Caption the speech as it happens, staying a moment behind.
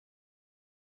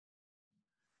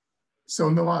So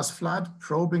Noah's Flood,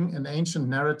 probing an ancient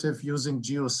narrative using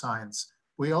geoscience.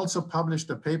 We also published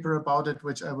a paper about it,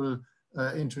 which I will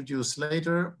introduce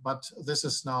later, but this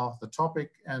is now the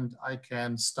topic and I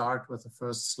can start with the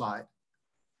first slide.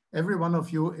 Every one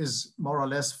of you is more or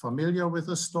less familiar with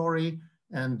the story,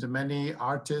 and many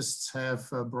artists have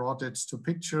brought it to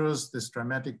pictures, these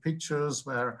dramatic pictures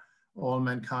where all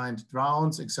mankind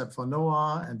drowns except for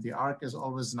Noah, and the ark is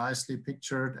always nicely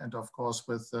pictured, and of course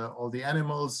with all the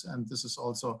animals, and this is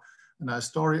also a nice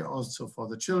story also for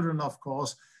the children, of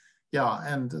course. Yeah,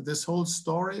 and this whole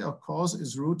story, of course,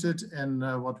 is rooted in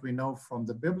what we know from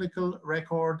the biblical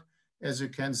record. As you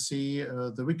can see,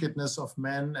 the wickedness of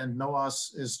men, and Noah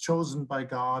is chosen by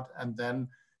God, and then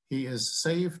he is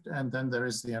saved, and then there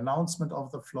is the announcement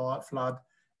of the flood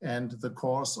and the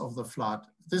course of the flood.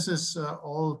 This is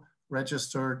all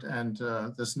registered, and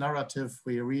this narrative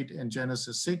we read in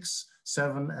Genesis 6,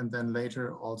 7, and then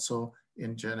later also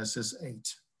in Genesis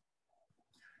 8.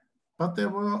 But there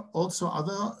were also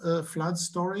other flood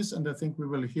stories, and I think we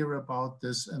will hear about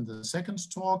this in the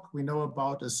second talk. We know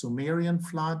about a Sumerian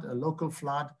flood, a local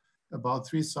flood, about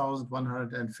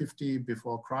 3150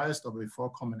 before Christ, or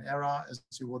before Common Era, as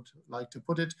you would like to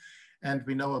put it. And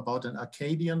we know about an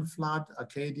Akkadian flood.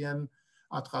 Akkadian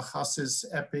Atrahasis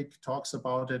epic talks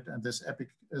about it, and this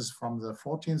epic is from the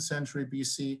 14th century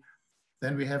BC.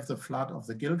 Then we have the flood of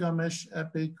the Gilgamesh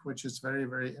epic, which is very,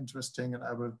 very interesting, and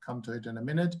I will come to it in a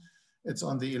minute. It's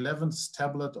on the 11th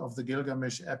tablet of the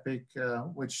Gilgamesh epic,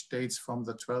 which dates from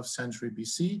the 12th century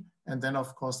BC. And then,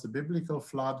 of course, the biblical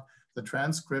flood, the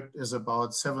transcript is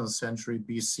about 7th century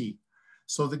BC.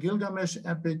 So the Gilgamesh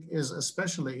epic is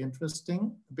especially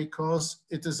interesting because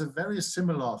it is a very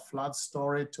similar flood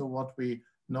story to what we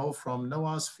know from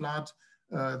Noah's flood.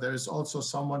 There is also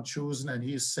someone chosen and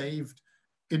he is saved.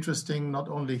 Interesting, not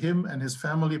only him and his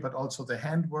family, but also the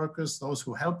hand workers, those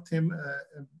who helped him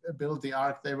build the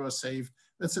ark, they were saved.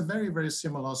 It's a very, very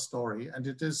similar story. And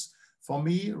it is, for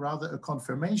me, rather a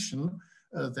confirmation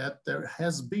that there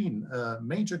has been a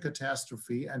major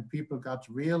catastrophe and people got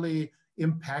really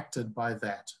impacted by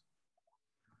that.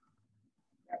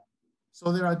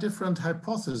 So there are different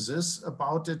hypotheses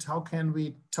about it. How can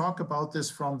we talk about this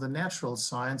from the natural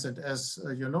science? And as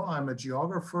you know, I'm a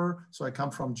geographer, so I come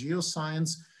from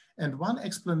geoscience. And one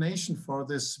explanation for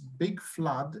this big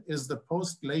flood is the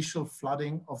postglacial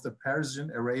flooding of the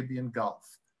Persian-Arabian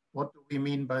Gulf. What do we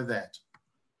mean by that?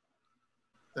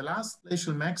 The last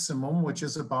glacial maximum, which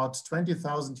is about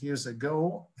 20,000 years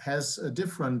ago, has a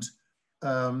different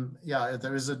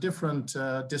there is a different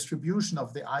distribution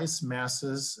of the ice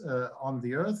masses on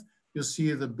the Earth. You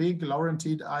see the big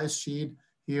Laurentide ice sheet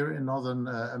here in Northern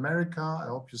America. I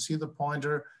hope you see the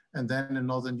pointer. And then in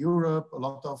Northern Europe, a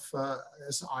lot of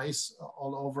ice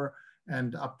all over,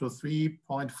 and up to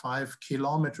 3.5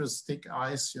 kilometers thick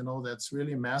ice. You know, that's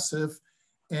really massive.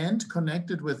 And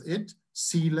connected with it,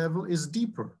 sea level is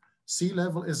deeper. Sea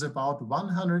level is about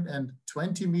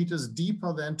 120 meters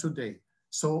deeper than today.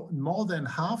 So more than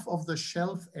half of the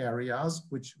shelf areas,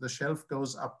 which the shelf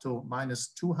goes up to minus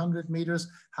 200 meters,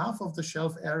 half of the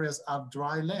shelf areas are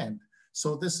dry land.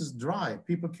 So this is dry,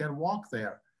 people can walk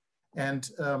there.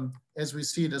 And as we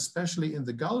see it, especially in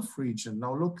the Gulf region,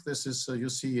 now look, this is, you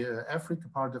see Africa,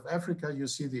 part of Africa, you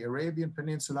see the Arabian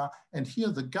Peninsula, and here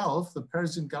the Gulf, the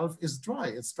Persian Gulf is dry,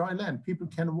 it's dry land, people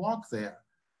can walk there.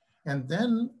 And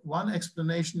then one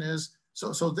explanation is,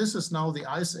 so this is now the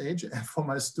Ice Age, and for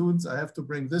my students, I have to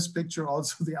bring this picture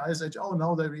also, the Ice Age. Oh,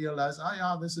 now they realize, oh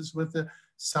yeah, this is with the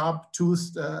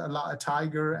saber-toothed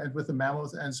tiger and with the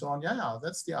mammoth and so on. Yeah,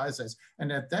 that's the Ice Age. And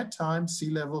at that time, sea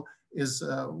level is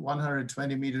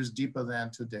 120 meters deeper than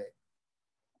today.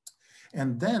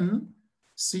 And then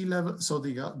sea level, so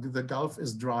the Gulf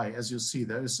is dry, as you see.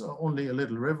 There is only a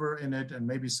little river in it and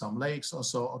maybe some lakes or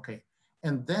so, okay.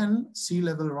 And then sea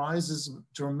level rises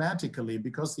dramatically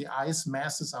because the ice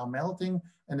masses are melting,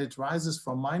 and it rises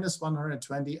from minus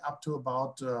 120 up to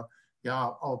about,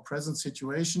 our present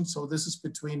situation. So this is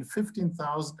between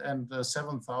 15,000 and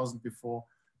 7,000 before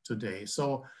today.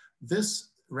 So this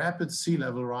rapid sea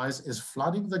level rise is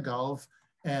flooding the Gulf,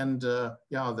 and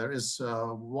there is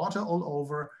water all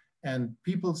over, and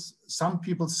some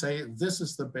people say this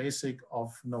is the basic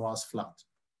of Noah's flood.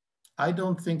 I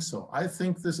don't think so. I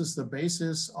think this is the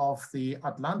basis of the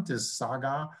Atlantis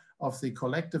saga, of the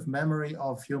collective memory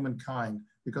of humankind,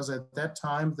 because at that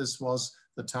time, this was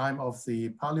the time of the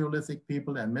Paleolithic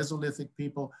people and Mesolithic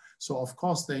people. So of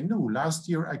course they knew, last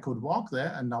year I could walk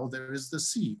there, and now there is the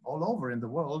sea all over in the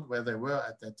world where they were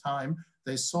at that time.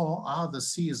 They saw, the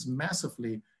sea is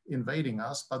massively invading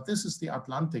us, but this is the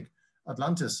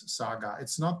Atlantis saga.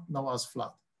 It's not Noah's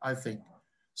flood, I think.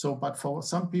 So, but for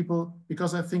some people,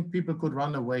 because I think people could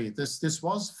run away, this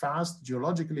was fast,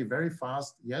 geologically very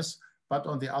fast, yes, but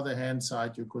on the other hand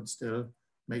side, you could still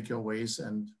make your ways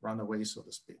and run away, so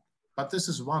to speak. But this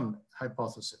is one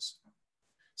hypothesis.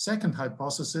 Second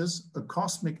hypothesis, a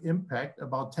cosmic impact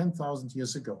about 10,000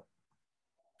 years ago.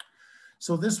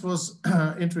 So this was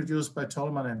introduced by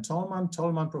Tolman and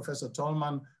Tolman. Professor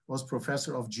Tolman was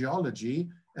professor of geology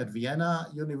at Vienna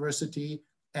University,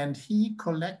 and he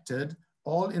collected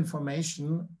all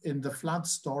information in the flood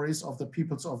stories of the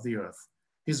peoples of the earth.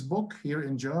 His book here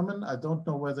in German, I don't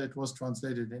know whether it was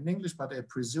translated in English, but I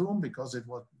presume because it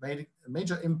was made a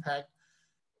major impact,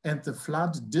 and the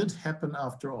flood did happen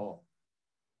after all.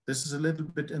 This is a little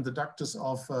bit in the ductus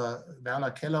of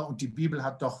Werner Keller, und die Bibel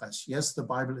hat doch recht. Yes, the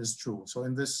Bible is true. So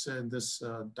in this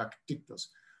dictus.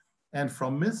 And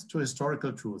from myth to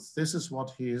historical truth, this is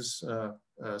what he is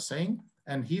saying.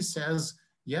 And he says,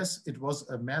 yes, it was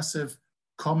a massive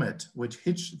comet which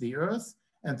hit the Earth,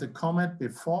 and the comet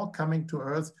before coming to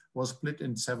Earth was split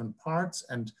in 7 parts,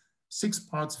 and 6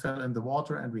 parts fell in the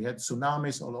water, and we had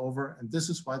tsunamis all over. And this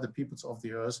is why the peoples of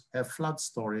the Earth have flood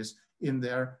stories in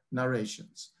their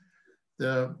narrations.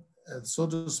 So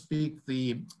to speak,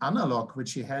 the analog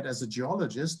which he had as a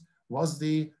geologist was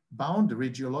the boundary,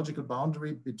 geological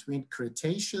boundary between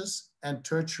Cretaceous and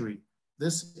Tertiary.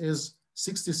 This is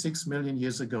 66 million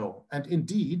years ago. And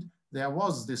indeed, there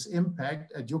was this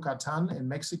impact at Yucatan in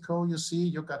Mexico. You see,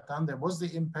 Yucatan, there was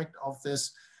the impact of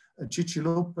this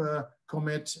Chicxulub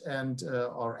comet and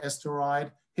or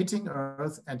asteroid hitting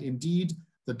Earth. And indeed,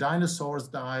 the dinosaurs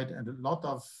died and a lot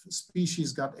of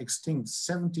species got extinct.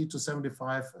 70 to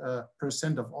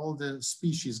 75% of all the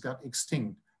species got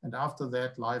extinct. And after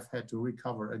that, life had to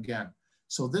recover again.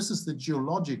 So this is the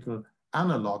geological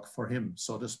analog for him,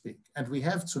 so to speak. And we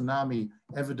have tsunami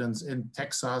evidence in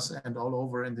Texas and all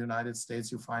over in the United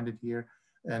States. You find it here.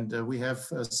 And we have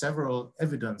several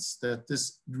evidence that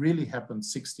this really happened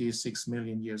 66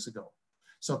 million years ago.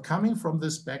 So coming from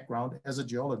this background as a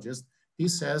geologist, he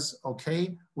says,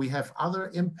 okay, we have other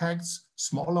impacts,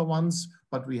 smaller ones,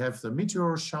 but we have the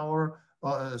meteor shower,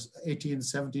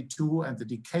 1872, and the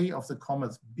decay of the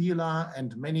comet Biela,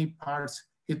 and many parts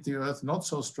hit the Earth, not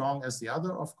so strong as the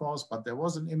other, of course, but there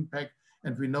was an impact.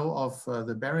 And we know of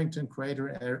the Barrington crater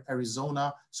in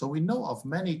Arizona. So we know of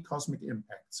many cosmic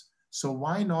impacts. So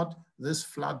why not this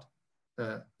flood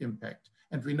impact?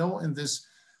 And we know in this,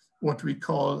 what we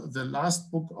call the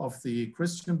last book of the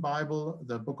Christian Bible,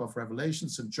 the book of Revelation,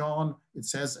 St. John, it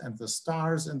says, and the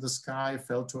stars in the sky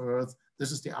fell to earth.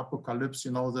 This is the apocalypse,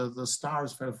 you know, the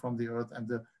stars fell from the earth, and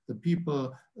the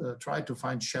people tried to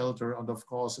find shelter, and of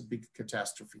course, a big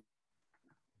catastrophe.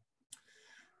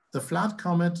 The flood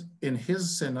comet in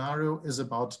his scenario is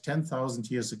about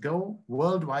 10,000 years ago,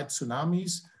 worldwide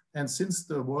tsunamis. And since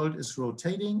the world is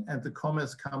rotating and the comet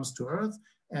comes to Earth,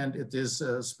 and it is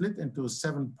split into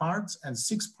 7 parts and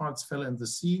 6 parts fell in the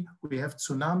sea, we have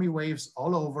tsunami waves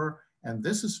all over. And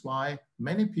this is why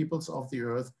many peoples of the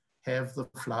Earth have the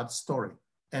flood story.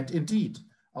 And indeed,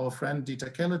 our friend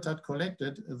Dieter Kellertat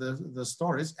collected the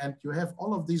stories, and you have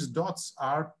all of these dots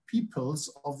are peoples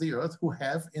of the Earth who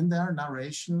have in their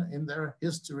narration, in their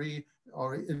history,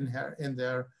 or in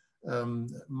their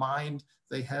mind,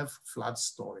 they have flood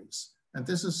stories. And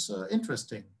this is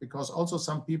interesting because also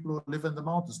some people who live in the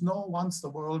mountains know once the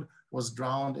world was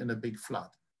drowned in a big flood.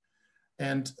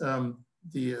 And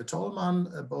the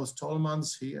Tolman, both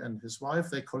Tolmans, he and his wife,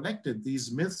 they collected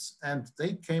these myths and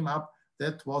they came up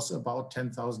that was about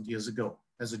 10,000 years ago.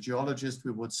 As a geologist,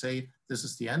 we would say this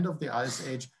is the end of the Ice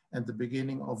Age and the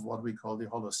beginning of what we call the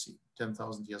Holocene,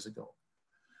 10,000 years ago.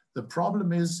 The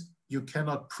problem is you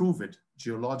cannot prove it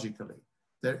geologically.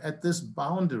 There, at this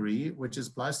boundary, which is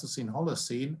Pleistocene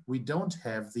Holocene, we don't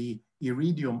have the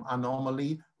iridium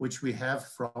anomaly, which we have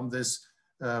from this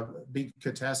big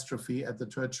catastrophe at the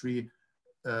Tertiary,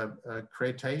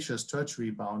 Cretaceous Tertiary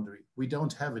boundary. We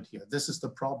don't have it here. This is the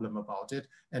problem about it,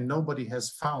 and nobody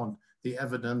has found the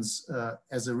evidence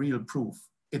as a real proof.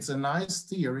 It's a nice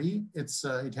theory. It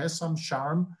has some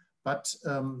charm, but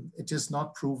it is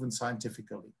not proven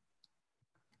scientifically.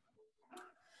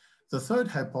 The third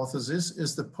hypothesis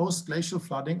is the post-glacial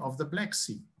flooding of the Black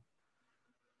Sea.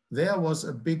 There was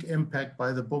a big impact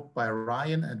by the book by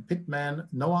Ryan and Pittman,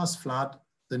 Noah's Flood,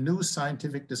 the new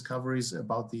scientific discoveries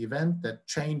about the event that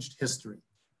changed history.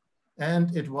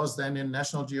 And it was then in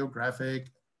National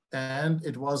Geographic, and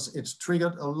it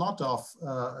triggered a lot of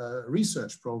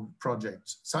research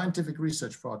projects, scientific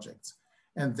research projects.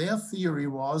 And their theory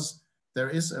was there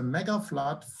is a mega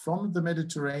flood from the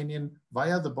Mediterranean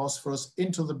via the Bosphorus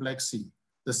into the Black Sea.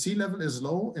 The sea level is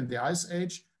low in the Ice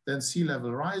Age, then sea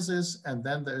level rises, and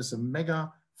then there is a mega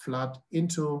flood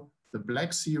into the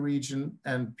Black Sea region,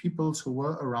 and peoples who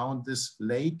were around this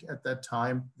lake at that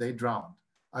time, they drowned.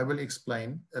 I will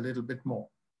explain a little bit more.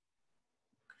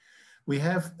 We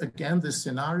have, again, this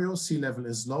scenario: sea level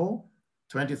is low,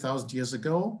 20,000 years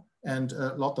ago, and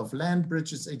a lot of land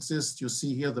bridges exist. You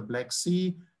see here the Black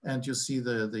Sea, and you see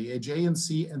the Aegean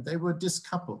Sea, and they were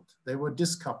discoupled. They were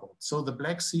discoupled. So the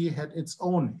Black Sea had its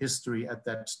own history at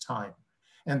that time.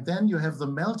 And then you have the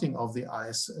melting of the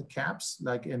ice caps,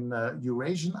 like in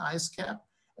Eurasian ice cap,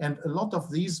 and a lot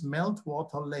of these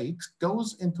meltwater lakes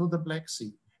goes into the Black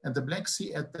Sea. And the Black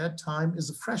Sea at that time is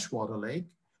a freshwater lake,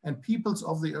 and peoples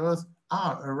of the earth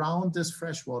are around this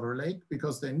freshwater lake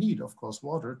because they need, of course,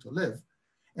 water to live.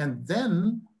 And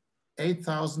then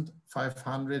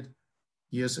 8,500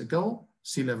 years ago,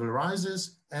 sea level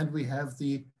rises, and we have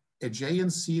the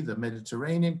Aegean Sea, the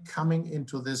Mediterranean, coming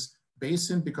into this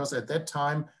basin, because at that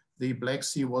time, the Black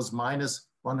Sea was minus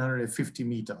 150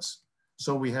 meters.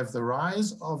 So we have the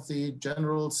rise of the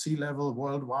general sea level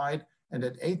worldwide, and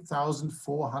at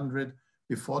 8,400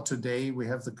 before today, we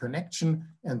have the connection,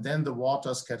 and then the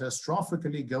waters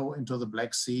catastrophically go into the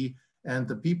Black Sea, and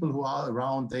the people who are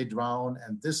around, they drown,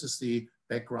 and this is the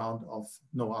background of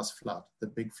Noah's flood, the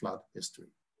big flood history.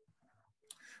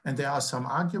 And there are some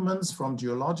arguments from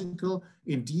geological.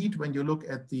 Indeed, when you look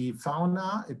at the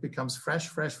fauna, it becomes fresh.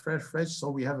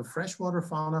 So we have a freshwater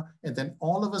fauna, and then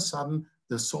all of a sudden,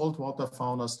 the saltwater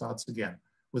fauna starts again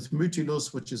with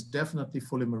Mytilus, which is definitely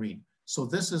fully marine. So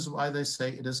this is why they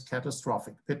say it is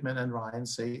catastrophic. Pittman and Ryan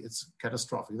say it's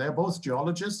catastrophic. They're both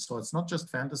geologists, so it's not just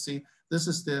fantasy. This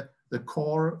is the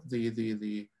core,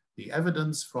 the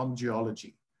evidence from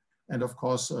geology. And of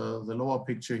course, the lower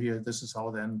picture here, this is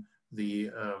how then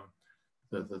the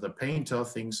painter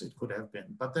thinks it could have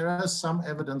been. But there is some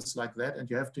evidence like that, and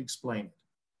you have to explain it.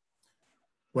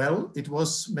 Well, it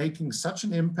was making such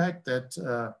an impact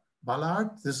that Ballard,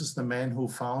 this is the man who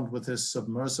found with his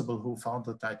submersible, who found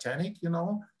the Titanic, you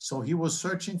know. So he was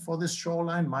searching for this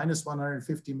shoreline, minus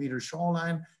 150 meter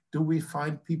shoreline. Do we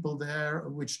find people there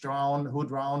which drowned, who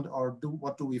drowned, or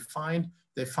what do we find?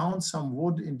 They found some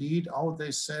wood indeed. Oh,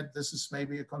 they said this is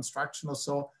maybe a construction or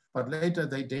so. But later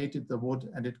they dated the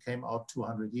wood and it came out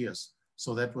 200 years.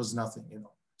 So that was nothing, you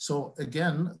know. So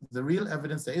again, the real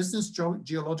evidence, there is this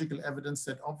geological evidence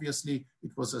that obviously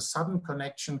it was a sudden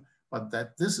connection, but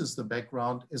that this is the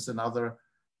background is another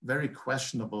very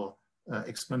questionable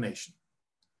explanation.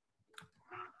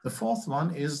 The fourth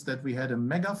one is that we had a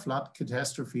mega flood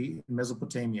catastrophe in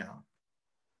Mesopotamia.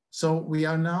 So we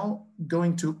are now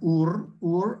going to Ur.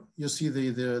 Ur, you see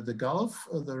the Gulf,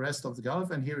 the rest of the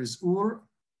Gulf, and here is Ur.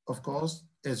 Of course,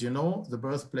 as you know, the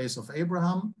birthplace of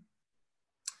Abraham.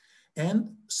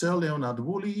 And Sir Leonard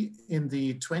Woolley, in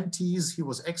the 20s, he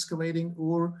was excavating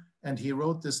Ur, and he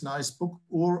wrote this nice book,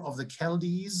 Ur of the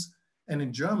Chaldees. And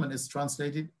in German, it's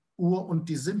translated Ur und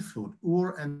die Sintflut,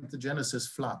 Ur and the Genesis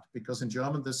flood, because in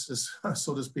German, this is,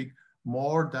 so to speak,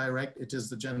 more direct. It is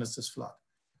the Genesis flood.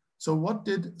 So what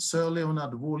did Sir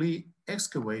Leonard Woolley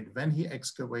excavate when he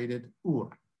excavated Ur?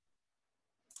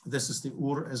 This is the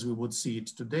Ur as we would see it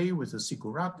today with the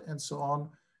Sikurat and so on,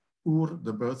 Ur,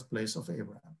 the birthplace of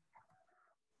Abraham.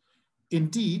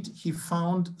 Indeed, he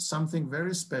found something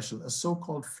very special, a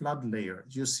so-called flood layer.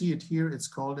 You see it here, it's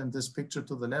called in this picture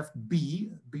to the left,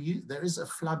 B, there is a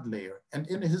flood layer. And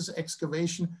in his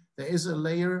excavation, there is a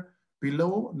layer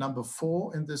below number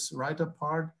 4 in this right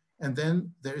part. And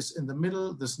then there is in the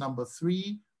middle, this number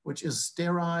 3, which is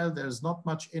sterile. There's not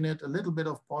much in it, a little bit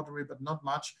of pottery, but not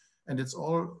much. And it's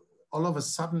all of a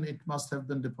sudden it must have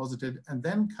been deposited. And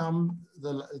then come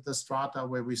the strata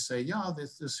where we say, yeah,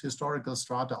 this historical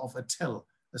strata of a tell.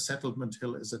 A settlement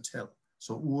hill is a tell.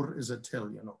 So Ur is a tell,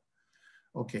 you know.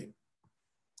 Okay.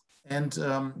 And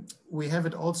we have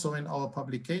it also in our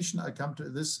publication. I come to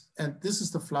this, and this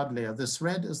is the flood layer. This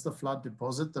red is the flood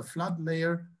deposit. The flood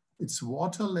layer, it's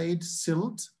water-laid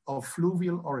silt of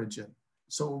fluvial origin.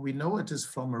 So we know it is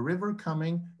from a river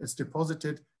coming, it's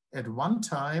deposited at one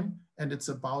time, and it's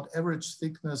about average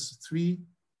thickness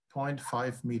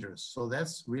 3.5 meters. So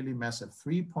that's really massive,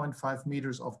 3.5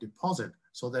 meters of deposit.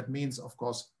 So that means, of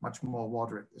course, much more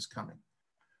water is coming.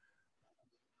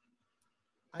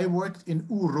 I worked in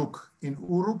Uruk. In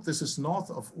Uruk, this is north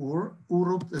of Ur.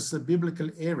 Uruk is the biblical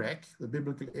Erech,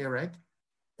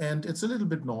 and it's a little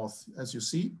bit north, as you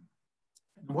see.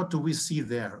 And what do we see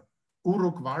there?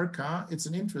 Uruk Varka, it's a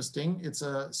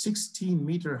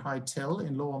 16-meter high tell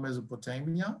in Lower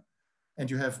Mesopotamia. And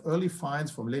you have early finds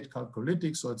from late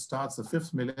Chalcolithic, so it starts the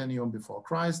 5th millennium before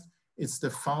Christ. It's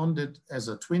founded as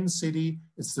a twin city.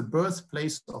 It's the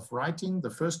birthplace of writing. The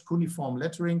first cuneiform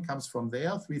lettering comes from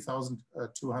there,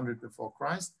 3,200 before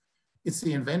Christ. It's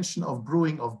the invention of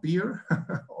brewing of beer,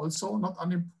 also not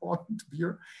unimportant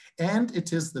beer. And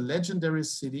it is the legendary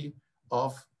city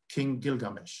of King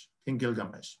Gilgamesh.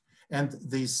 And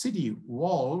the city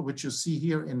wall, which you see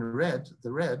here in red,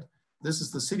 this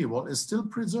is the city wall, is still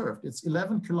preserved. It's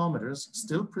 11 kilometers,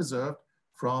 still preserved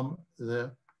from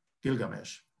the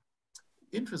Gilgamesh.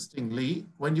 Interestingly,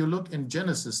 when you look in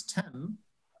Genesis 10,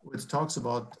 which talks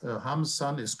about Ham's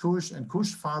son is Cush, and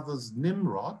Cush fathers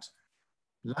Nimrod,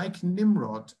 like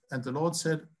Nimrod. And the Lord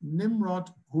said, Nimrod,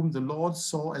 whom the Lord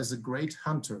saw as a great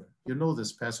hunter. You know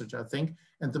this passage, I think.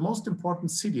 And the most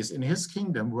important cities in his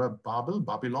kingdom were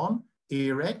Babylon,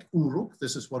 Erech, Uruk,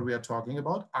 this is what we are talking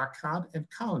about, Akkad, and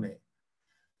Calneh.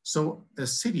 So a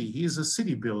city, he is a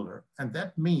city builder. And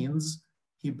that means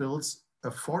he builds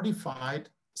a fortified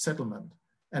settlement.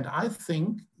 And I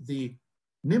think the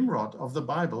Nimrod of the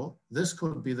Bible, this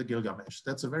could be the Gilgamesh.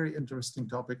 That's a very interesting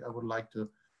topic I would like to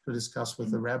discuss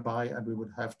with the rabbi, and we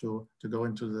would have to go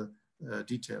into the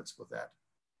details with that.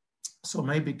 So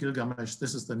maybe Gilgamesh,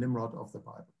 this is the Nimrod of the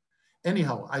Bible.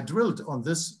 Anyhow, I drilled on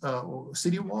this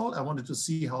city wall. I wanted to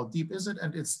see how deep is it,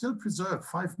 and it's still preserved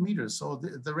 5 meters. So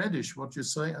the reddish, what you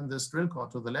say on this drill core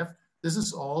to the left, this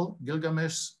is all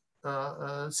Gilgamesh's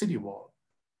city wall.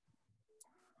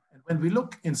 And when we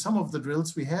look in some of the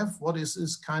drills, we have what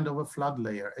is kind of a flood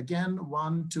layer. Again,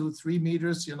 1, 2, 3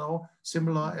 meters, you know,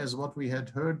 similar as what we had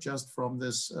heard just from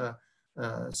this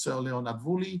Sir Leonard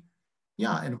Woolley.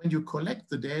 Yeah, and when you collect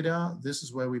the data, this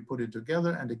is where we put it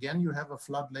together. And again, you have a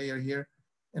flood layer here.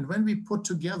 And when we put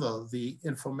together the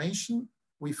information,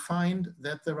 we find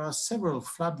that there are several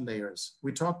flood layers.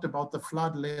 We talked about the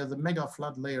flood layer, the mega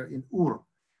flood layer in Ur.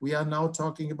 We are now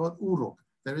talking about Uruk.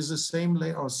 There is the same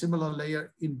layer or similar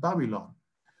layer in Babylon.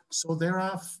 So there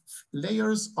are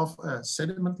layers of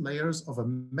sediment layers of a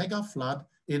mega flood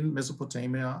in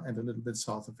Mesopotamia and a little bit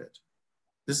south of it.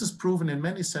 This is proven in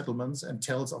many settlements and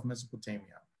tells of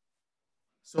Mesopotamia.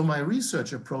 So my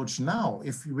research approach now,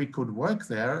 if we could work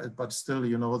there, but still,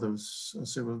 you know,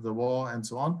 the war and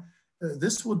so on,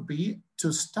 this would be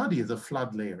to study the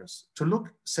flood layers, to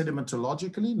look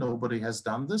sedimentologically. Nobody has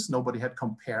done this. Nobody had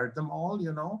compared them all,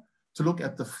 you know, to look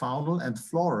at the faunal and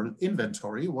floral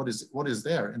inventory, what is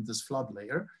there in this flood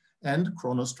layer, and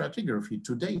chronostratigraphy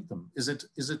to date them. Is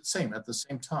it same at the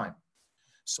same time?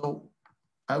 So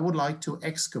I would like to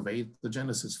excavate the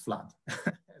Genesis flood,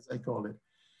 as I call it.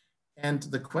 And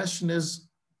the question is,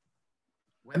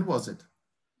 when was it?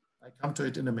 I come to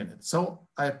it in a minute. So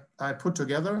I put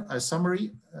together a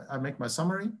summary. I make my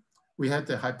summary. We had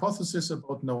the hypothesis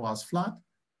about Noah's flood.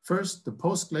 First, the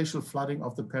post-glacial flooding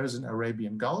of the Persian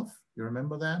Arabian Gulf. You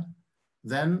remember that?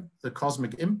 Then the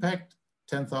cosmic impact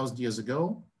 10,000 years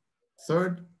ago.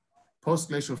 Third,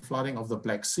 post-glacial flooding of the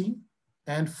Black Sea.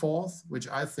 And fourth, which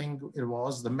I think it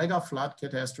was, the mega flood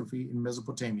catastrophe in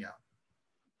Mesopotamia.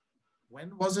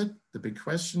 When was it? The big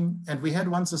question. And we had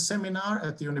once a seminar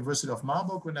at the University of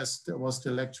Marburg when I was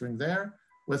still lecturing there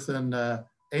with an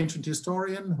ancient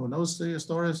historian who knows the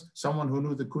stories, someone who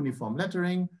knew the cuneiform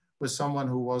lettering, with someone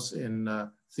who was in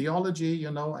theology, you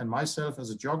know, and myself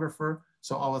as a geographer.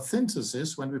 So our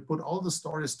synthesis, when we put all the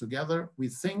stories together, we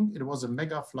think it was a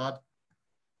mega flood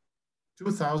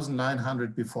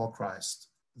 2,900 before Christ.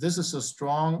 This is a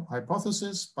strong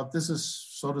hypothesis, but this is,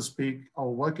 so to speak, our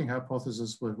working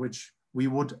hypothesis with which we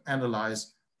would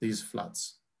analyze these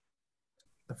floods,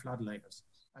 the flood layers.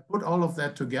 I put all of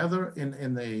that together in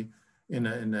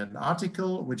an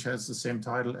article which has the same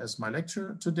title as my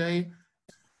lecture today.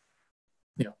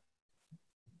 Yeah,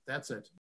 that's it.